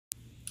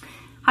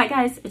Hi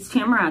guys, it's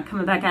Tamara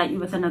coming back at you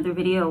with another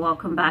video.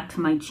 Welcome back to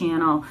my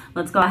channel.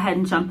 Let's go ahead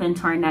and jump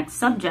into our next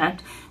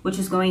subject, which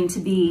is going to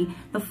be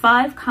the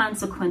 5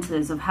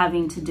 consequences of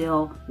having to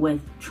deal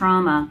with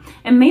trauma.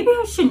 And maybe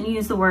I shouldn't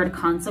use the word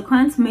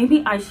consequence.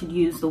 Maybe I should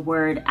use the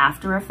word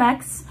after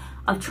effects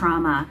of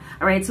trauma.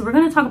 All right, so we're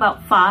going to talk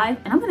about 5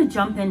 and I'm going to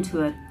jump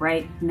into it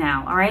right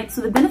now. All right, so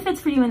the benefits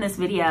for you in this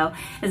video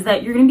is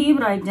that you're going to be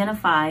able to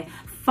identify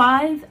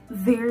 5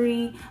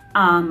 very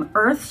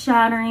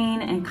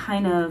earth-shattering and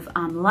kind of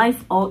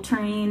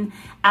life-altering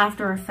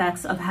after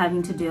effects of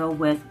having to deal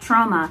with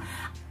trauma.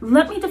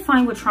 Let me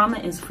define what trauma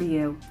is for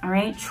you, all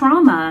right?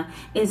 Trauma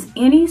is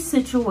any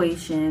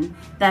situation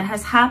that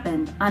has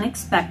happened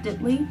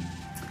unexpectedly,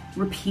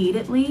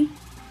 repeatedly,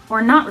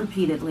 or not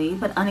repeatedly,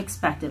 but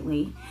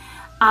unexpectedly,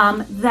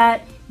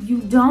 that you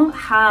don't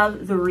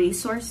have the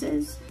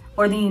resources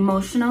or the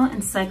emotional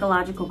and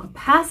psychological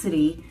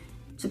capacity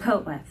to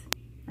cope with.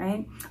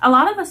 Right? A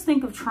lot of us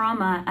think of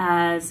trauma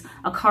as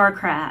a car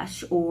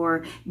crash,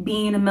 or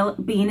being in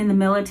the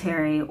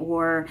military,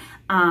 or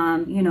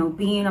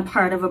being a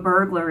part of a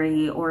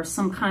burglary, or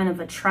some kind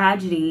of a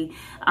tragedy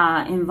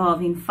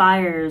involving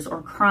fires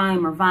or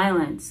crime or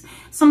violence.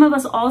 Some of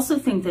us also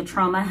think that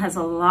trauma has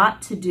a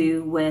lot to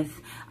do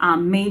with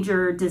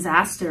major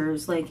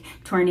disasters like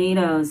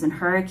tornadoes and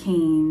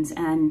hurricanes,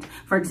 and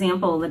for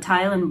example, the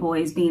Thailand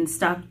boys being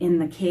stuck in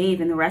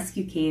the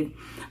rescue cave.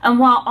 And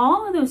while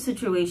all of those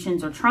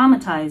situations are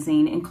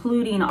traumatizing,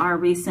 including our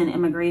recent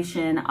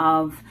immigration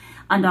of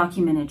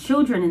undocumented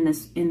children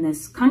in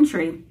this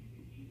country,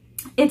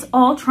 it's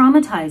all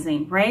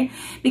traumatizing, right?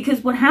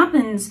 Because what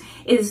happens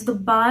is the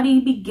body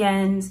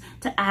begins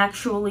to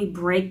actually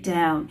break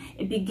down.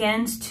 It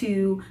begins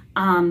to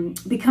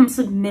become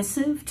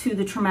submissive to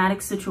the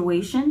traumatic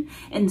situation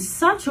in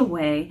such a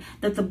way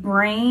that the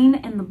brain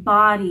and the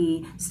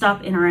body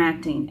stop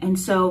interacting. And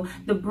so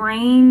the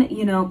brain,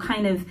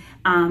 kind of,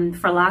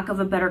 for lack of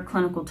a better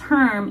clinical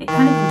term, it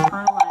kind of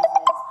internalizes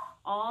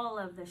all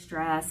of the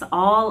stress,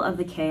 all of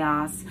the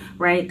chaos,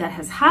 right, that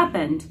has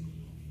happened.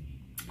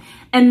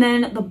 And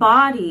then the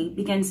body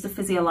begins to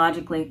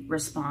physiologically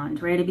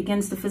respond, right? It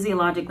begins to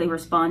physiologically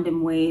respond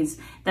in ways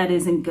that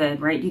isn't good,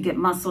 right? You get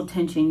muscle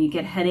tension, you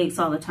get headaches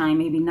all the time,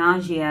 maybe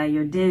nausea,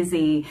 you're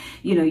dizzy,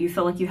 you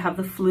feel like you have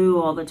the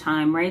flu all the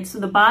time, right?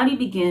 So the body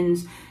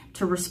begins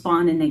to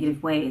respond in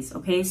negative ways,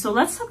 okay? So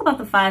let's talk about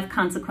the 5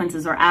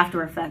 consequences or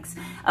after effects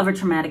of a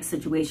traumatic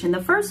situation.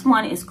 The first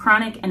one is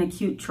chronic and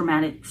acute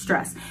traumatic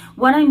stress.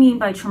 What I mean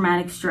by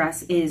traumatic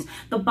stress is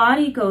the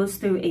body goes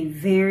through a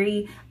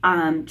very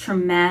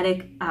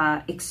traumatic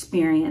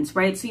experience,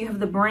 right? So you have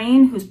the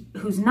brain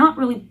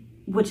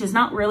which is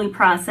not really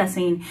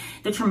processing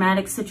the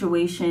traumatic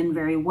situation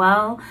very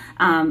well.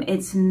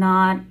 It's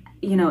not,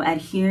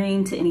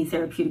 adhering to any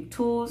therapeutic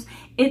tools.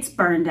 It's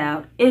burned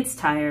out, it's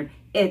tired,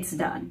 it's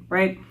done,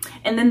 right?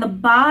 And then the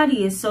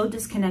body is so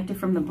disconnected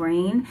from the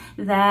brain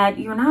that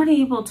you're not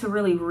able to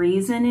really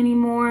reason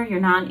anymore. You're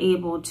not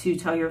able to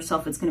tell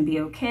yourself it's going to be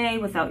okay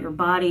without your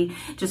body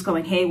just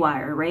going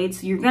haywire, right?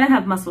 So you're going to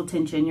have muscle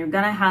tension. You're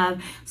going to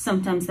have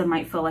symptoms that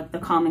might feel like the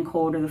common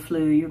cold or the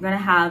flu. You're going to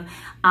have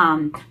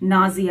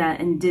nausea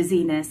and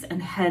dizziness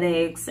and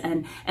headaches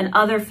and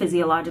other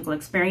physiological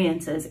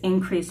experiences,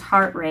 increased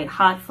heart rate,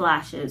 hot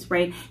flashes,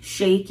 right?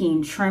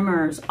 Shaking,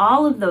 tremors,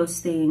 all of those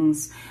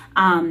things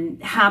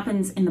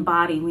happens in the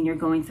body when you're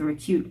going through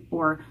acute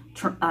or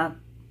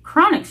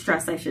chronic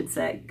stress, I should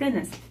say.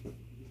 Goodness.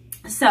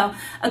 So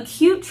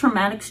acute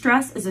traumatic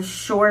stress is a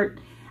short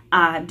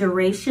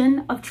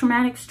duration of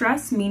traumatic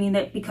stress, meaning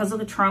that because of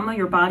the trauma,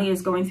 your body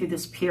is going through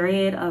this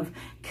period of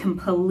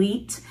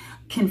complete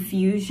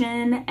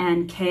confusion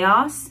and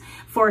chaos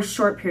for a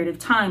short period of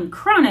time.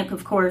 Chronic,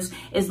 of course,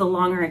 is the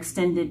longer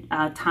extended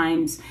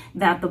times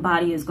that the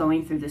body is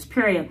going through this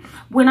period.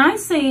 When I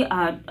say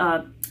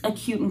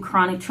acute and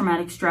chronic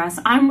traumatic stress,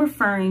 I'm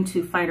referring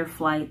to fight or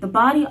flight. The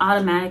body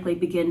automatically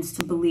begins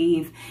to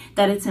believe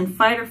that it's in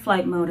fight or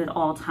flight mode at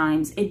all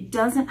times. It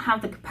doesn't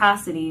have the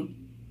capacity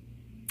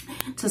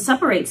to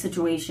separate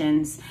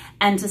situations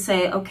and to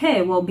say,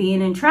 okay, well,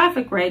 being in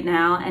traffic right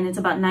now and it's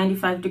about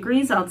 95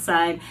 degrees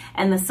outside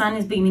and the sun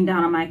is beaming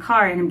down on my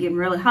car and I'm getting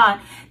really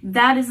hot,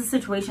 that is a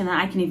situation that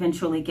I can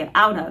eventually get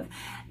out of.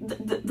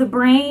 The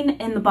brain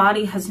and the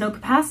body has no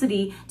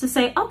capacity to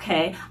say,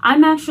 okay,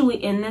 I'm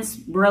actually in this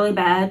really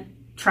bad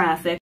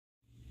traffic,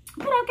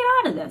 but I'll get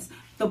out of this.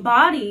 The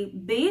body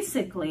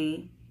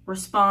basically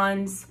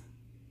responds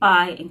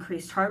by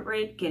increased heart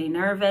rate, getting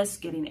nervous,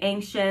 getting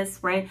anxious,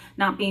 right?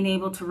 Not being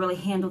able to really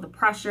handle the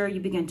pressure. You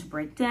begin to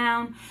break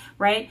down,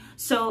 right?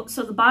 So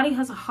the body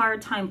has a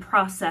hard time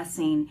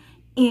processing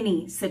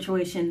any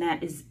situation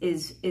that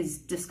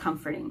is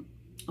discomforting.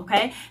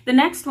 Okay, the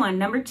next one,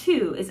 number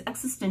 2, is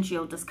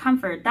existential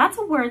discomfort. That's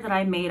a word that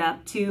I made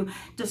up to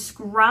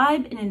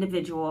describe an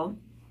individual.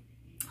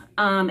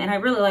 And I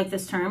really like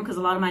this term because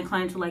a lot of my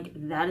clients are like,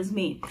 that is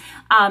me.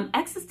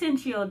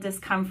 Existential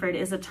discomfort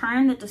is a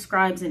term that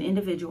describes an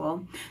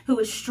individual who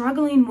is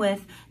struggling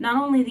with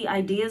not only the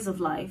ideas of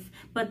life,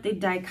 but the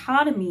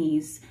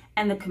dichotomies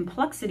and the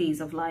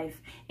complexities of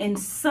life in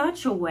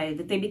such a way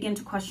that they begin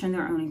to question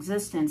their own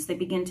existence. They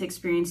begin to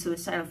experience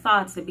suicidal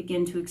thoughts. They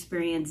begin to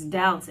experience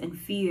doubts and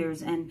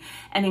fears and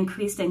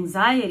increased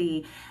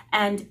anxiety,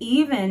 and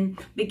even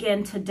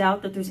begin to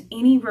doubt that there's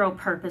any real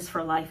purpose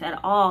for life at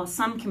all.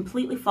 Some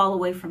completely fall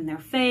away from their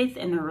faith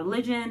and their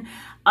religion.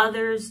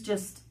 Others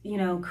just,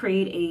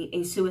 create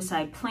a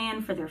suicide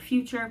plan for their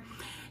future.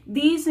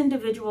 These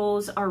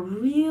individuals are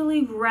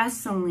really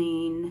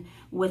wrestling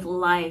with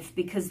life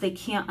because they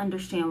can't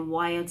understand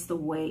why it's the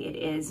way it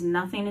is.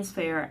 Nothing is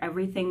fair.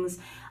 Everything's,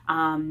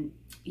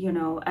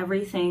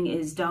 everything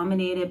is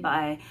dominated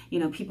by,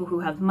 people who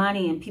have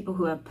money and people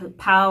who have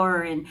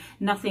power, and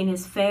nothing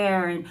is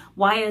fair. And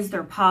why is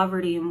there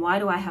poverty? And why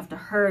do I have to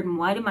hurt? And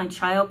why did my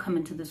child come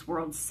into this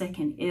world sick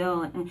and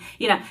ill? And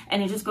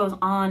it just goes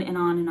on and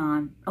on and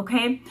on.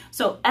 Okay.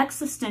 So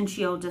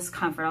existential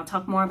discomfort. I'll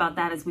talk more about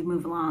that as we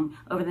move along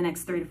over the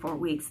next 3 to 4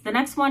 weeks. The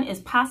next one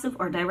is passive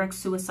or direct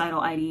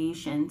suicidal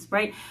ideations,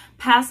 right?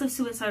 Passive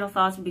suicidal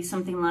thoughts would be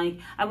something like,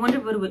 I wonder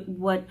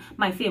what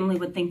my family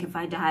would think if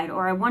I died,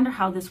 or I wonder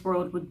how this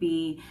world would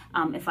be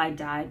if I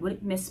died. Would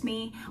it miss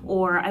me?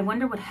 Or I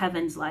wonder what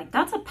heaven's like.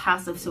 That's a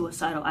passive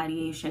suicidal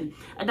ideation.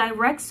 A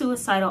direct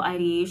suicidal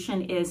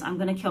ideation is, I'm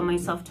going to kill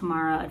myself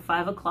tomorrow at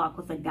 5 o'clock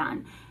with a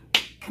gun.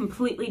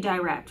 Completely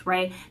direct,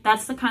 right?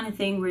 That's the kind of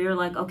thing where you're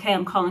like, okay,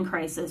 I'm calling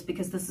crisis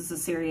because this is a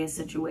serious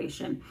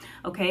situation.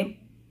 Okay.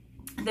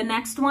 The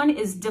next one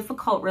is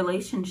difficult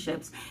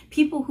relationships.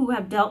 People who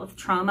have dealt with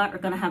trauma are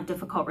going to have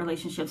difficult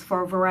relationships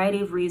for a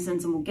variety of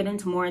reasons, and we'll get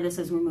into more of this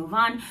as we move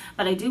on.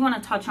 But I do want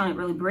to touch on it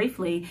really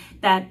briefly,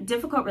 that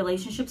difficult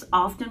relationships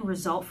often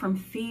result from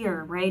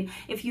fear, right?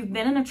 If you've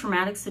been in a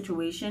traumatic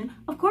situation,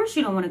 of course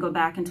you don't want to go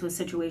back into a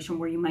situation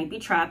where you might be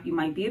trapped, you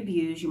might be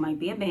abused, you might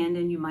be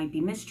abandoned, you might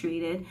be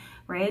mistreated,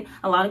 right?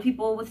 A lot of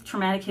people with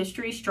traumatic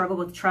history struggle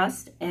with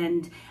trust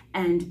and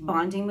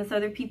bonding with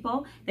other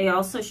people. They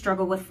also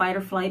struggle with fight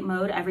or flight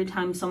mode every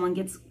time someone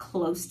gets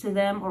close to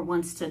them or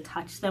wants to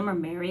touch them or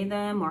marry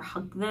them or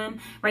hug them,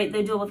 right?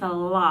 They deal with a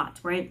lot,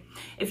 right?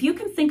 If you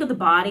can think of the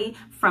body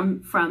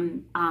from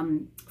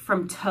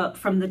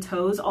the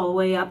toes all the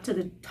way up to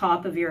the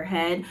top of your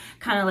head,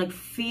 kind of like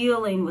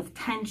feeling with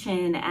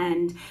tension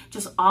and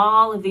just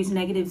all of these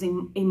negative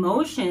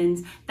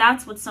emotions,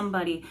 that's what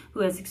somebody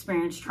who has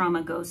experienced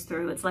trauma goes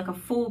through. It's like a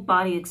full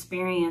body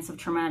experience of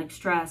traumatic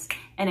stress,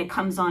 and it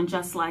comes on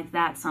just like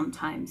that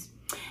sometimes.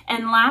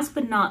 And last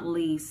but not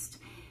least,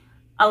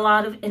 a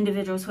lot of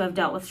individuals who have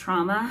dealt with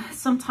trauma,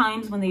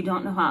 sometimes when they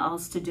don't know how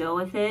else to deal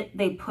with it,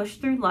 they push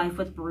through life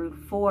with brute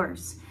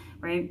force,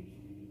 right?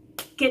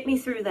 Get me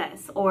through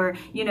this, or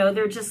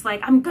they're just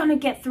like, I'm gonna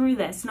get through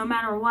this no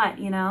matter what,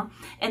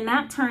 and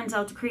that turns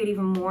out to create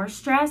even more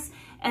stress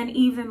and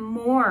even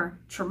more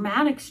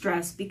traumatic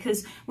stress,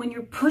 because when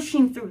you're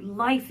pushing through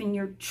life and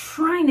you're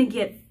trying to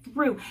get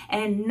through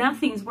and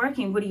nothing's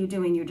working, what are you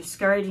doing? You're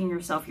discouraging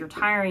yourself, you're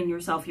tiring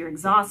yourself, you're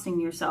exhausting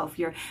yourself,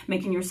 you're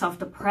making yourself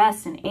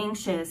depressed and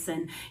anxious,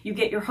 and you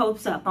get your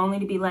hopes up only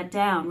to be let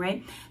down,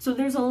 right? So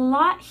there's a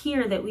lot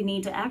here that we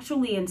need to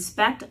actually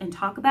inspect and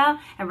talk about,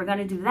 and we're going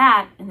to do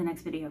that in the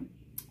next video.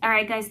 All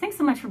right, guys, thanks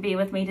so much for being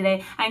with me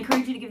today. I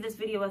encourage you to give this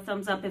video a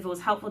thumbs up if it was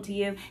helpful to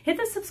you. Hit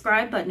the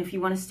subscribe button if you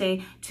want to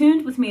stay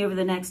tuned with me over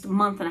the next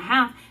month and a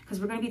half,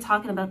 because we're going to be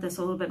talking about this a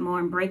little bit more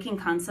and breaking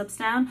concepts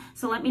down.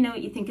 So let me know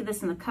what you think of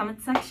this in the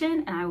comment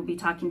section, and I will be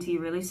talking to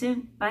you really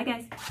soon. Bye,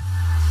 guys.